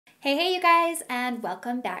Hey you guys, and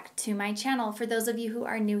welcome back to my channel. For those of you who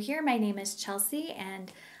are new here, my name is Chelsea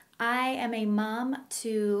and I am a mom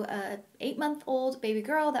to a 8-month-old baby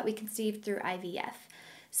girl that we conceived through IVF.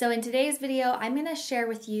 So in today's video, I'm going to share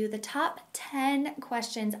with you the top 10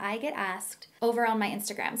 questions I get asked over on my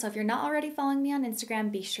Instagram. So if you're not already following me on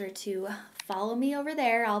Instagram, be sure to follow me over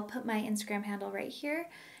there. I'll put my Instagram handle right here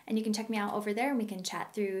and you can check me out over there and we can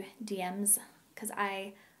chat through DMs because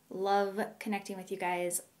I love connecting with you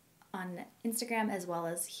guys on Instagram as well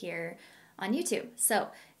as here on YouTube. So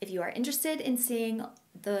if you are interested in seeing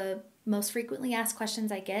the most frequently asked questions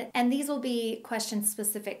I get, and these will be questions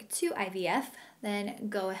specific to IVF, then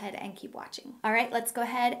go ahead and keep watching. All right, let's go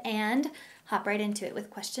ahead and hop right into it with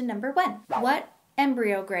question number 1. What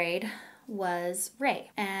embryo grade was Ray?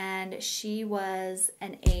 And she was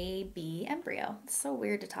an AB embryo. It's so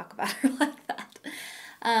weird to talk about her like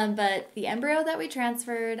that. But the embryo that we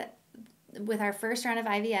transferred with our first round of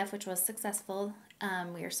IVF, which was successful,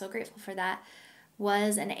 we are so grateful for that,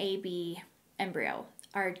 was an AB embryo.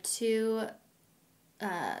 Our two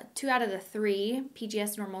out of the 3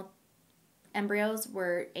 PGS normal embryos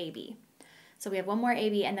were AB. So we have one more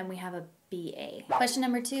AB and then we have a BA. Question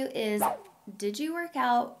number 2 is, did you work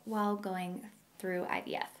out while going through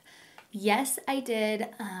IVF? Yes, I did.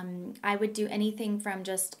 I would do anything from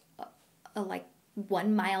just a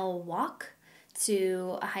 1 mile walk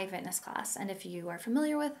to a high fitness class. And if you are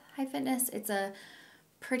familiar with high fitness, it's a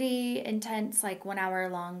pretty intense 1 hour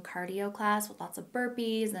long cardio class with lots of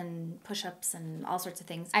burpees and push-ups and all sorts of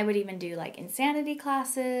things. I would even do insanity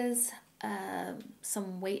classes,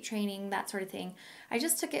 some weight training, that sort of thing. I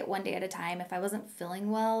just took it one day at a time. If I wasn't feeling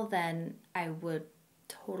well, then I would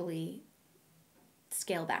totally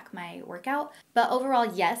scale back my workout. But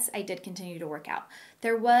overall, yes, I did continue to work out.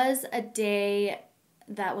 There was a day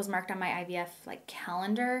that was marked on my IVF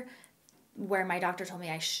calendar where my doctor told me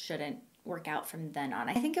I shouldn't work out from then on.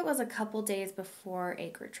 I think it was a couple days before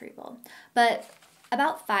egg retrieval. But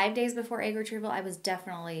about 5 days before egg retrieval, I was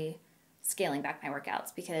definitely scaling back my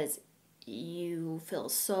workouts because you feel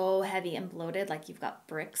so heavy and bloated, like you've got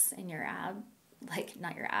bricks in your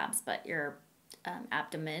not your abs, but your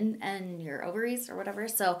abdomen and your ovaries or whatever.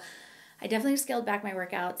 So I definitely scaled back my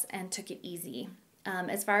workouts and took it easy.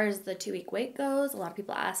 As far as the 2-week wait goes, a lot of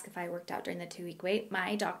people ask if I worked out during the 2-week wait.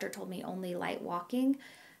 My doctor told me only light walking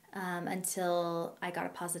until I got a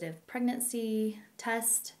positive pregnancy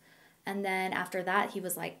test. And then after that, he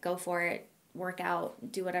was like, go for it, work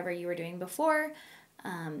out, do whatever you were doing before.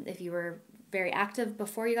 If you were very active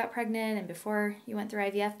before you got pregnant and before you went through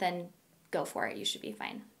IVF, then go for it. You should be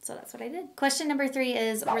fine. So that's what I did. Question number 3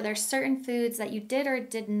 is, were there certain foods that you did or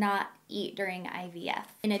did not eat during IVF?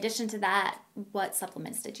 In addition to that, what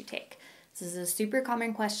supplements did you take? This is a super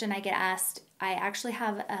common question I get asked. I actually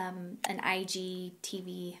have an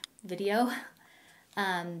IGTV video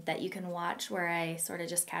that you can watch where I sort of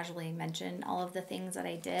just casually mention all of the things that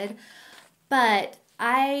I did. But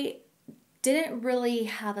I didn't really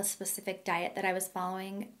have a specific diet that I was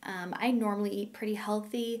following. I normally eat pretty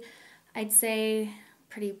healthy. I'd say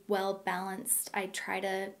pretty well balanced. I try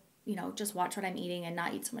to, just watch what I'm eating and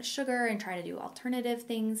not eat so much sugar and try to do alternative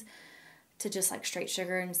things to just straight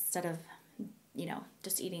sugar instead of,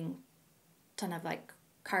 just eating a ton of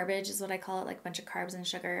garbage is what I call it, a bunch of carbs and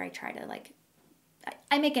sugar. I try to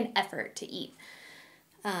I make an effort to eat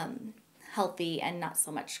healthy and not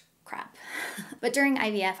so much crap. But during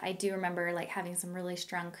IVF, I do remember having some really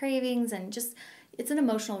strong cravings and just, it's an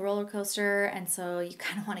emotional roller coaster, and so you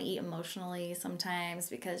kind of want to eat emotionally sometimes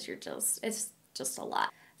because it's just a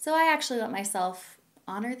lot. So I actually let myself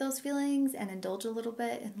honor those feelings and indulge a little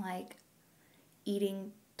bit in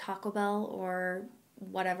eating Taco Bell or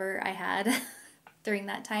whatever I had during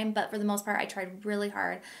that time. But for the most part, I tried really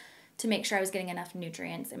hard to make sure I was getting enough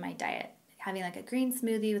nutrients in my diet, having a green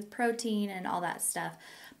smoothie with protein and all that stuff.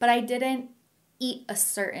 But I didn't eat a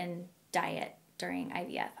certain diet during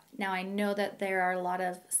IVF. Now I know that there are a lot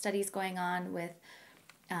of studies going on with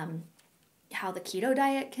how the keto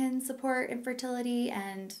diet can support infertility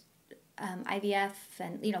and IVF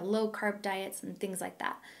and low carb diets and things like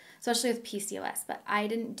that, especially with PCOS. But I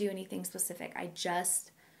didn't do anything specific. I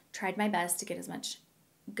just tried my best to get as much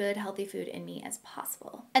good healthy food in me as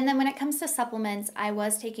possible. And then when it comes to supplements, I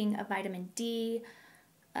was taking a vitamin D,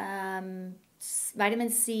 vitamin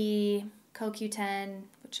C, CoQ10,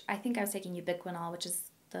 which I think I was taking ubiquinol, which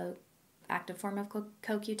is the active form of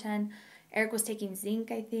CoQ10. Eric was taking zinc,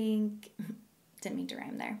 I think. Didn't mean to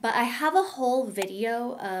rhyme there. But I have a whole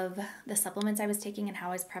video of the supplements I was taking and how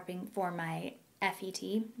I was prepping for my FET,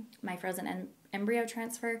 my frozen embryo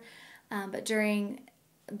transfer. But during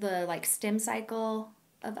the stim cycle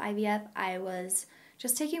of IVF, I was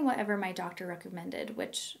just taking whatever my doctor recommended,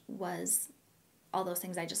 which was all those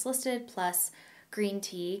things I just listed, plus green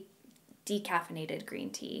tea, decaffeinated green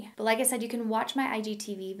tea. But like I said, you can watch my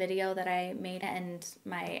IGTV video that I made and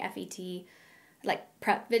my FET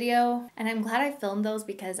prep video. And I'm glad I filmed those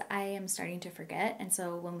because I am starting to forget. And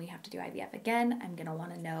so when we have to do IVF again, I'm gonna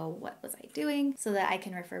wanna know what was I doing so that I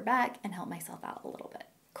can refer back and help myself out a little bit.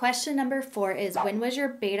 Question number 4 is, when was your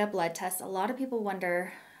beta blood test? A lot of people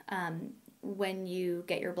wonder when you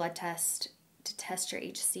get your blood test to test your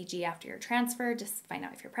HCG after your transfer, just find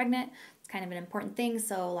out if you're pregnant. It's kind of an important thing,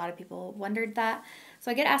 so a lot of people wondered that. So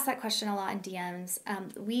I get asked that question a lot in DMs.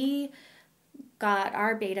 We got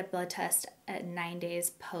our beta blood test at 9 days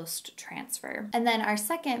post-transfer. And then our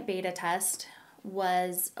second beta test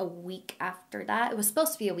was a week after that. It was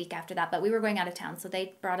supposed to be a week after that, but we were going out of town, so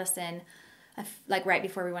they brought us in right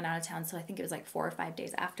before we went out of town, so I think it was 4 or 5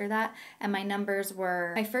 days after that. And my numbers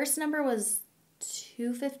were, my first number was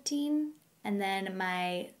 215, and then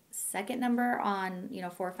my second number on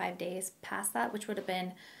 4 or 5 days past that, which would have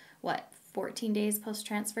been 14 days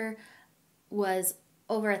post-transfer, was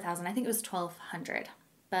over 1,000. I think it was 1,200.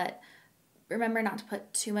 But remember not to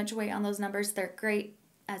put too much weight on those numbers. They're great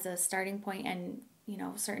as a starting point, and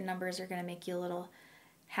certain numbers are going to make you a little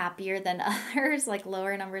happier than others.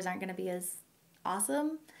 Lower numbers aren't going to be as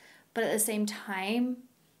awesome, but at the same time,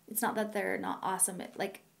 it's not that they're not awesome.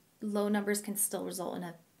 Low numbers can still result in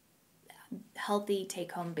a healthy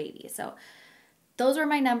take-home baby. So those were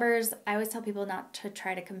my numbers. I always tell people not to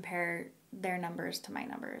try to compare their numbers to my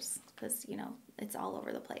numbers because, it's all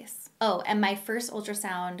over the place. Oh, and my first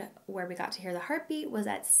ultrasound where we got to hear the heartbeat was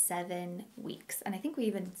at 7 weeks. And I think we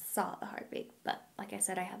even saw the heartbeat. But like I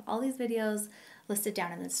said, I have all these videos listed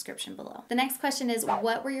down in the description below. The next question is,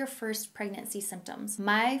 what were your first pregnancy symptoms?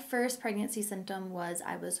 My first pregnancy symptom was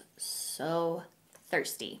I was so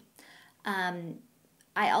thirsty.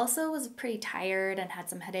 I also was pretty tired and had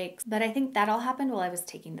some headaches, but I think that all happened while I was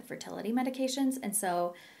taking the fertility medications. And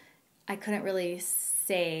so I couldn't really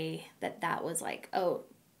say that was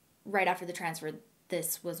right after the transfer,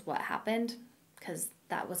 this was what happened, because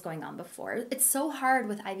that was going on before. It's so hard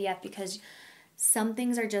with IVF because some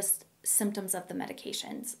things are just symptoms of the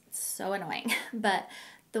medications. It's so annoying. But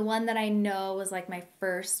the one that I know was my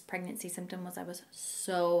first pregnancy symptom was I was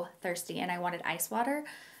so thirsty and I wanted ice water.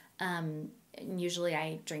 And usually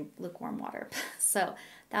I drink lukewarm water. So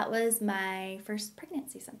that was my first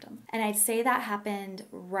pregnancy symptom. And I'd say that happened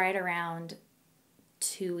right around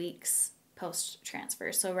 2 weeks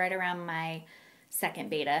post-transfer. So right around my second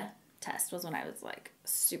beta test was when I was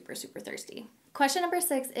super, super thirsty. Question number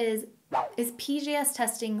 6 is PGS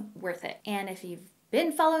testing worth it? And if you've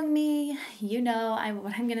been following me,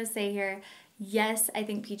 what I'm gonna say here. Yes, I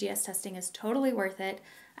think PGS testing is totally worth it.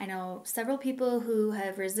 I know several people who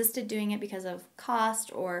have resisted doing it because of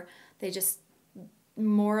cost, or they just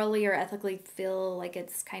morally or ethically feel like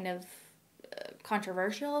it's kind of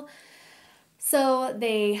controversial. So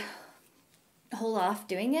they hold off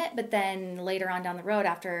doing it, but then later on down the road,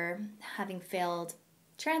 after having failed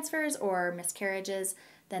transfers or miscarriages,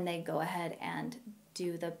 then they go ahead and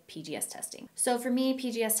do the PGS testing. So for me,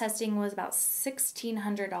 PGS testing was about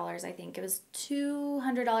 $1,600, I think. It was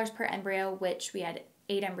 $200 per embryo, which we had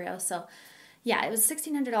 8 embryos. So yeah, it was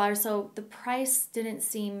 $1,600. So the price didn't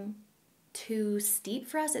seem too steep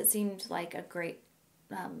for us. It seemed like a great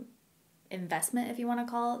investment, if you want to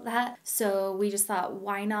call it that. So we just thought,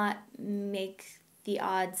 why not make the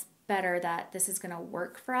odds better that this is going to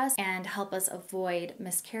work for us and help us avoid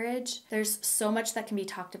miscarriage. There's so much that can be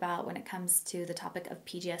talked about when it comes to the topic of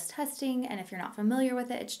PGS testing, and if you're not familiar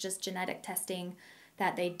with it, it's just genetic testing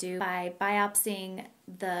that they do by biopsying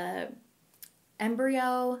the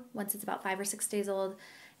embryo once it's about 5 or 6 days old,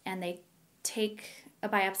 and they take a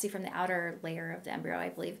biopsy from the outer layer of the embryo, I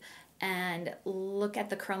believe, and look at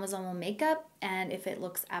the chromosomal makeup, and if it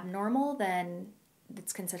looks abnormal, then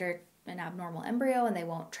it's considered an abnormal embryo and they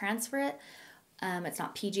won't transfer it. It's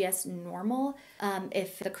not PGS normal.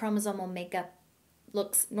 If the chromosomal makeup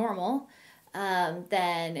looks normal,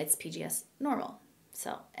 then it's PGS normal.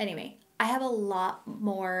 So anyway, I have a lot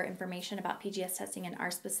more information about PGS testing in our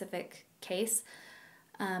specific case.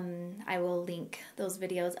 I will link those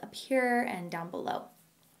videos up here and down below,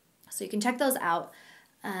 so you can check those out.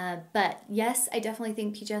 But yes, I definitely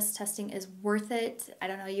think PGS testing is worth it. I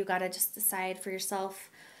don't know, you gotta just decide for yourself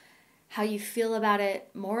how you feel about it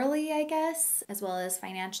morally, I guess, as well as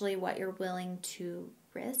financially, what you're willing to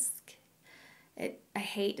risk. I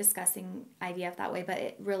hate discussing IVF that way, but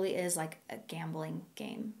it really is like a gambling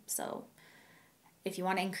game. So if you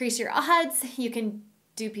want to increase your odds, you can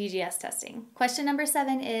do PGS testing. Question number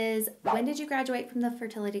 7 is, when did you graduate from the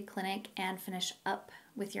fertility clinic and finish up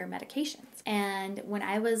with your medications? And when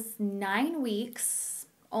I was 9 weeks,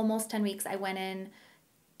 almost 10 weeks, I went in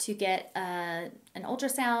to get an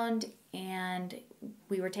ultrasound, and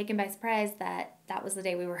we were taken by surprise that that was the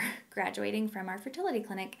day we were graduating from our fertility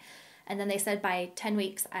clinic. And then they said by 10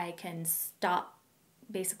 weeks I can stop,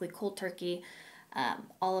 basically cold turkey,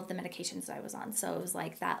 all of the medications I was on. So it was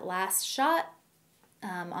like that last shot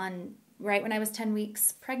on right when I was 10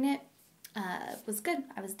 weeks pregnant was good.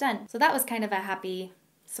 I was done. So that was kind of a happy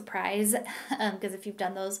surprise because if you've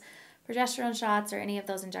done those progesterone shots or any of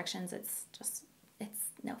those injections, it's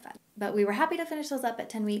no fun. But we were happy to finish those up at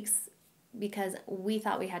 10 weeks because we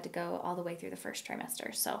thought we had to go all the way through the first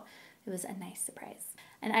trimester. So it was a nice surprise.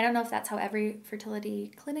 And I don't know if that's how every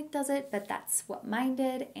fertility clinic does it, but that's what mine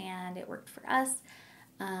did, and it worked for us.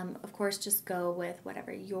 Of course, just go with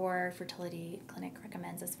whatever your fertility clinic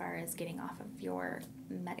recommends as far as getting off of your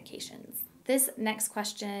medications. This next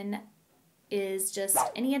question is just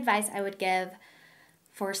any advice I would give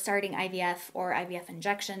for starting IVF or IVF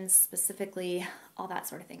injections specifically, all that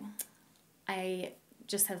sort of thing. I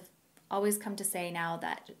just have always come to say now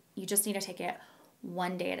that you just need to take it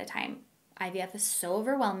one day at a time. IVF is so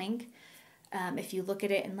overwhelming. If you look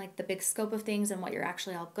at it in like the big scope of things and what you're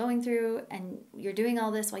actually all going through, and you're doing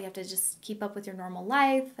all this while you have to just keep up with your normal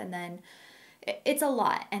life, and then it's a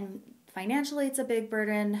lot. And financially, it's a big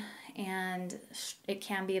burden, and it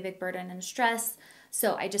can be a big burden and stress.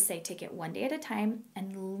 So I just say take it one day at a time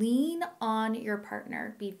and lean on your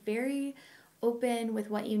partner. Be very open with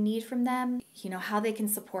what you need from them, how they can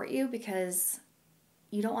support you, because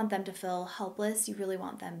you don't want them to feel helpless. You really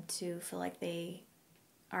want them to feel like they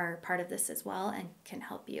are part of this as well and can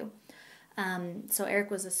help you. So Eric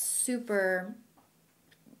was a super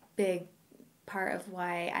big part of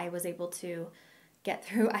why I was able to get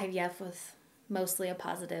through IVF with mostly a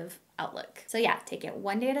positive outlook. So yeah, take it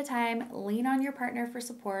one day at a time, lean on your partner for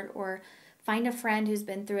support, or find a friend who's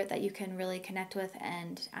been through it that you can really connect with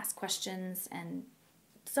and ask questions, and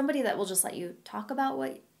somebody that will just let you talk about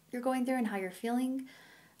what you're going through and how you're feeling.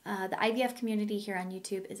 The IVF community here on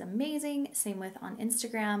YouTube is amazing, same with on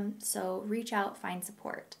Instagram, so reach out, find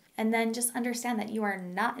support. And then just understand that you are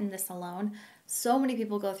not in this alone. So many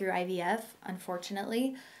people go through IVF,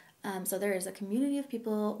 unfortunately. So there is a community of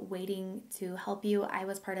people waiting to help you. I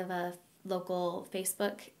was part of a local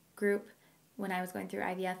Facebook group when I was going through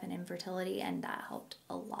IVF and infertility, and that helped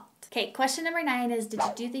a lot. Okay, question number 9 is, did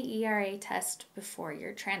you do the ERA test before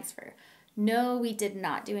your transfer? No, we did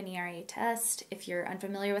not do an ERA test. If you're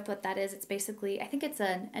unfamiliar with what that is, it's basically, I think it's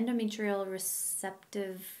an endometrial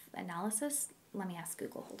receptive analysis. Let me ask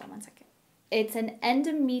Google, hold on one second. It's an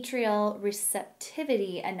endometrial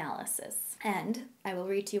receptivity analysis, and I will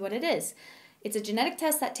read to you what it is. It's a genetic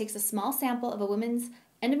test that takes a small sample of a woman's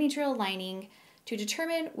endometrial lining to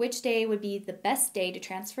determine which day would be the best day to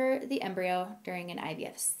transfer the embryo during an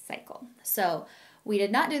IVF cycle. So we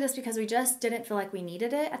did not do this because we just didn't feel like we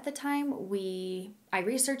needed it at the time. I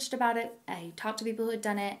researched about it, I talked to people who had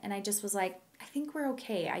done it, and I just was like, I think we're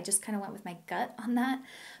okay. I just kind of went with my gut on that.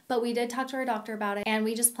 But we did talk to our doctor about it, and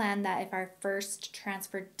we just planned that if our first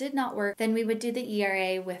transfer did not work, then we would do the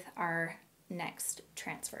ERA with our next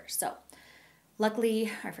transfer. So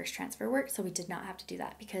luckily, our first transfer worked, so we did not have to do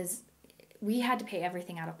that because we had to pay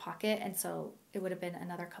everything out of pocket, and so it would have been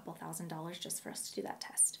another couple $1,000s just for us to do that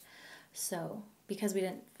test. So because we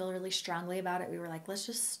didn't feel really strongly about it, we were like, let's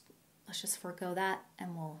just forego that,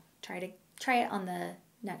 and we'll try it on the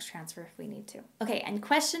next transfer if we need to. Okay, and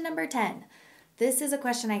question number 10. This is a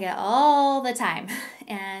question I get all the time,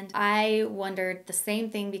 and I wondered the same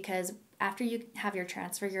thing because after you have your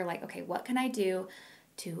transfer, you're like, okay, what can I do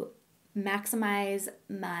to maximize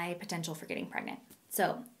my potential for getting pregnant?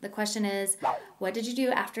 So the question is, what did you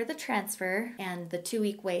do after the transfer and the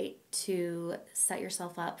 2-week wait to set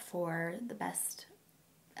yourself up for the best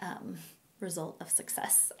result of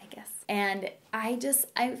success, I guess? And I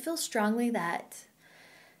feel strongly that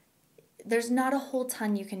there's not a whole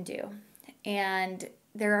ton you can do. And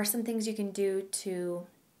there are some things you can do to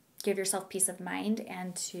give yourself peace of mind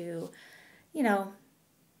and to,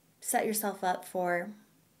 set yourself up for,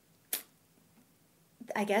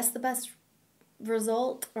 I guess, the best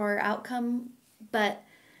result or outcome. But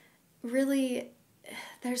really,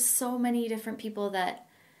 there's so many different people that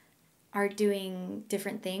are doing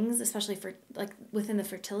different things, especially for within the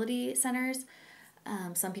fertility centers.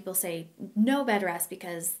 Some people say no bed rest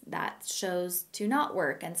because that shows to not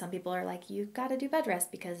work, and some people are like, you've got to do bed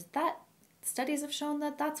rest because studies have shown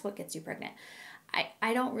that that's what gets you pregnant.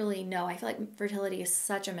 I don't really know. I feel like fertility is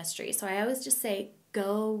such a mystery, so I always just say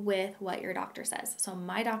go with what your doctor says. So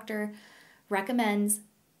my doctor recommends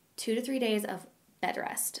 2 to 3 days of bed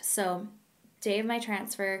rest. So day of my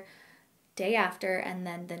transfer, day after, and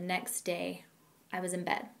then the next day I was in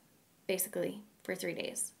bed, basically for 3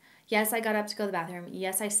 days. Yes, I got up to go to the bathroom.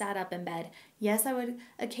 Yes, I sat up in bed. Yes, I would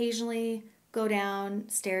occasionally go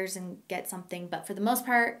downstairs and get something, but for the most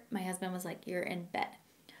part, my husband was like, you're in bed.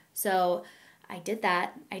 So I did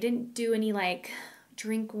that. I didn't do any like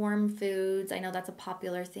drink warm foods. I know that's a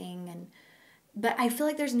popular thing, but I feel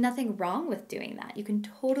like there's nothing wrong with doing that. You can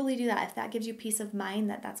totally do that if that gives you peace of mind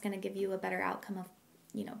that that's going to give you a better outcome of,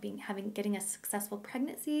 you know, getting a successful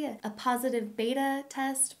pregnancy, a positive beta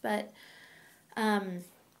test. But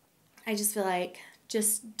I just feel like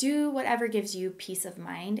just do whatever gives you peace of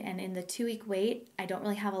mind. And in the 2-week wait, I don't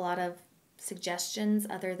really have a lot of suggestions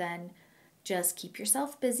other than just keep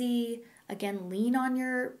yourself busy. Again, lean on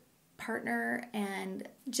your partner and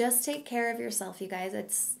just take care of yourself, you guys.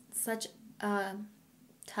 It's such a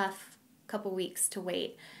tough couple weeks to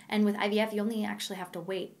wait. And with IVF, you only actually have to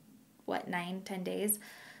wait, 9-10 days.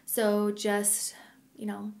 So just, you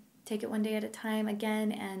know, take it one day at a time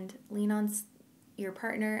again and lean on your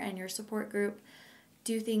partner and your support group.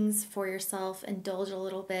 Do things for yourself, indulge a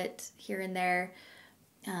little bit here and there.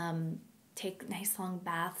 Take nice long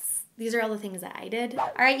baths. These are all the things that I did.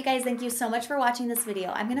 All right, you guys, thank you so much for watching this video.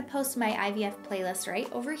 I'm gonna post my IVF playlist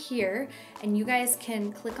right over here, and you guys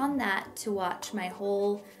can click on that to watch my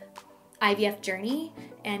whole IVF journey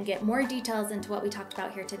and get more details into what we talked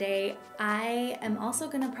about here today. I am also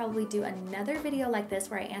gonna probably do another video like this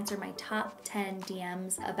where I answer my top 10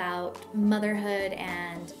 DMs about motherhood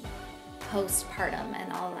and postpartum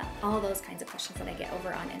and all those kinds of questions that I get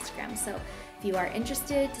over on Instagram. So if you are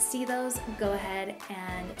interested to see those, go ahead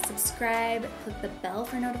and subscribe, click the bell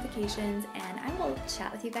for notifications, and I will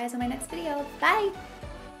chat with you guys on my next video. Bye!